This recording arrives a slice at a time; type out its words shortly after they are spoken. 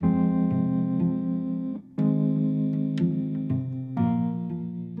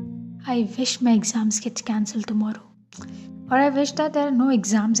I wish my exams get cancelled tomorrow. Or I wish that there are no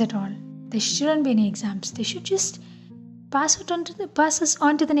exams at all. There shouldn't be any exams. They should just pass us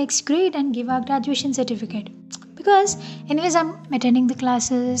on to the next grade and give our graduation certificate. Because anyways, I'm attending the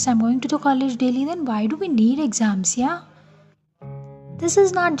classes, I'm going to the college daily, then why do we need exams, yeah? This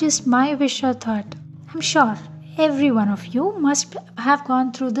is not just my wish or thought. I'm sure every one of you must have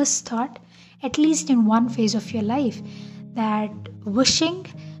gone through this thought at least in one phase of your life, that wishing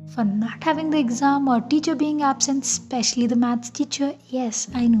for not having the exam or teacher being absent, especially the maths teacher. Yes,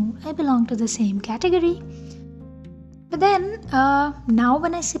 I know, I belong to the same category. But then, now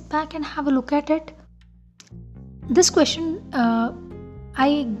when I sit back and have a look at it, this question,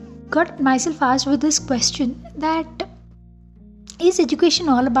 I got myself asked with this question, that is education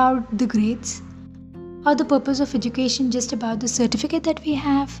all about the grades? Or the purpose of education just about the certificate that we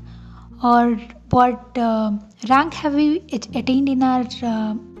have? Or what rank have we attained in our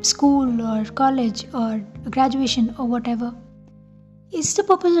school or college or graduation or whatever? Is the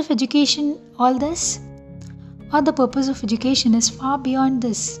purpose of education all this? Or the purpose of education is far beyond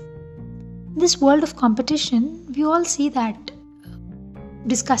this? In this world of competition, we all see that,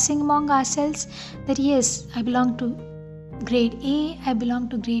 discussing among ourselves that yes, I belong to grade A, I belong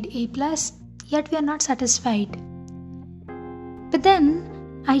to grade A+, yet we are not satisfied. But then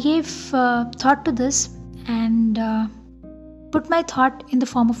I gave thought to this and put my thought in the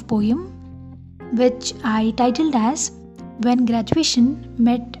form of poem, which I titled as When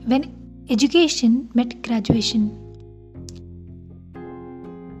Education Met Graduation.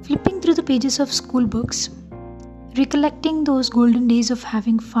 Flipping through the pages of school books, recollecting those golden days of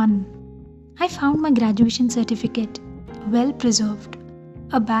having fun, I found my graduation certificate, well preserved,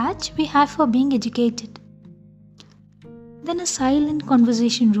 a badge we have for being educated. Then a silent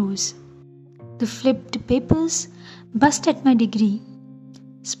conversation rose. The flipped papers buzzed at my degree,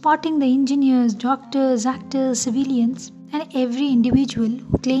 spotting the engineers, doctors, actors, civilians, and every individual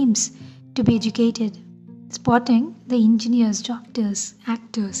who claims to be educated. Spotting the engineers, doctors,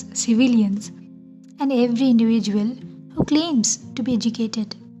 actors, civilians, and every individual who claims to be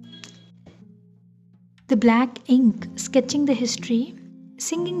educated. The black ink sketching the history,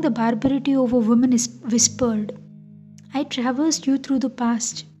 singing the barbarity over women is whispered. I traversed you through the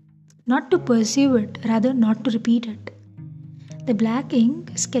past, not to pursue it, rather not to repeat it. The black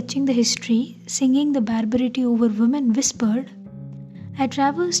ink sketching the history, singing the barbarity over women whispered, I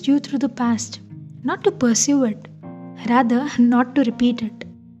traversed you through the past, not to pursue it, rather not to repeat it.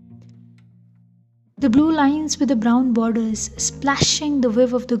 The blue lines with the brown borders splashing the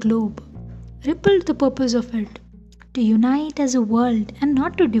wave of the globe rippled the purpose of it, to unite as a world and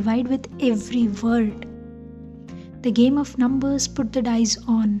not to divide with every word. The game of numbers put the dice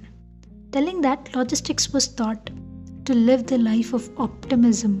on, telling that logistics was taught to live the life of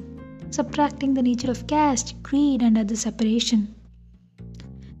optimism, subtracting the nature of caste, creed, and other separation.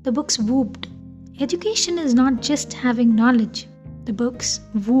 The books whooped. Education is not just having knowledge. The books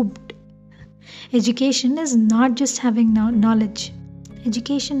whooped. Education is not just having knowledge.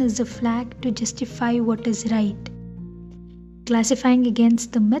 Education is the flag to justify what is right, classifying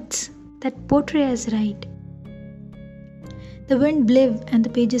against the myths that portray as right. The wind blew and the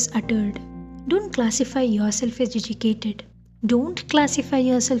pages uttered, don't classify yourself as educated. Don't classify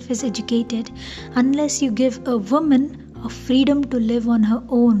yourself as educated unless you give a woman a freedom to live on her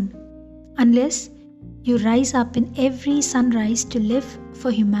own. Unless you rise up in every sunrise to live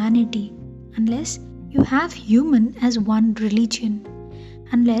for humanity. Unless you have human as one religion.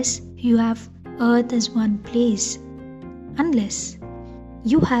 Unless you have earth as one place. Unless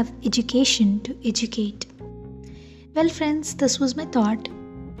you have education to educate. Well, friends, this was my thought.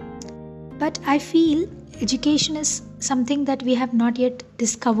 But I feel education is something that we have not yet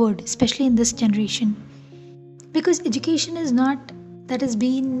discovered, especially in this generation. Because education is not that has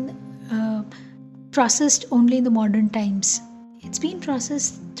been processed only in the modern times. It's been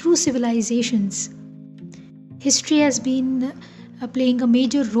processed through civilizations. History has been playing a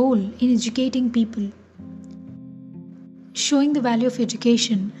major role in educating people, showing the value of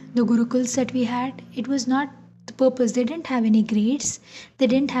education. The gurukuls that we had, it was not the purpose. They didn't have any grades. They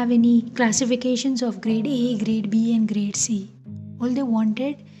didn't have any classifications of grade A, grade B, and grade C. All they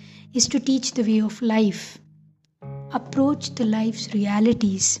wanted is to teach the way of life, approach the life's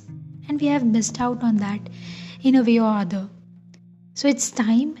realities, and we have missed out on that in a way or other. So it's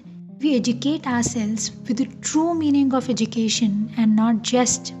time we educate ourselves with the true meaning of education and not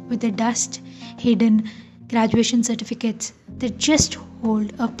just with the dust hidden graduation certificates that just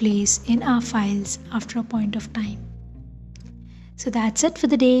hold a place in our files after a point of time. So that's it for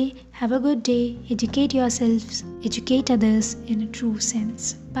the day. Have a good day. Educate yourselves, educate others in a true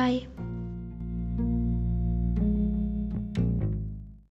sense. Bye.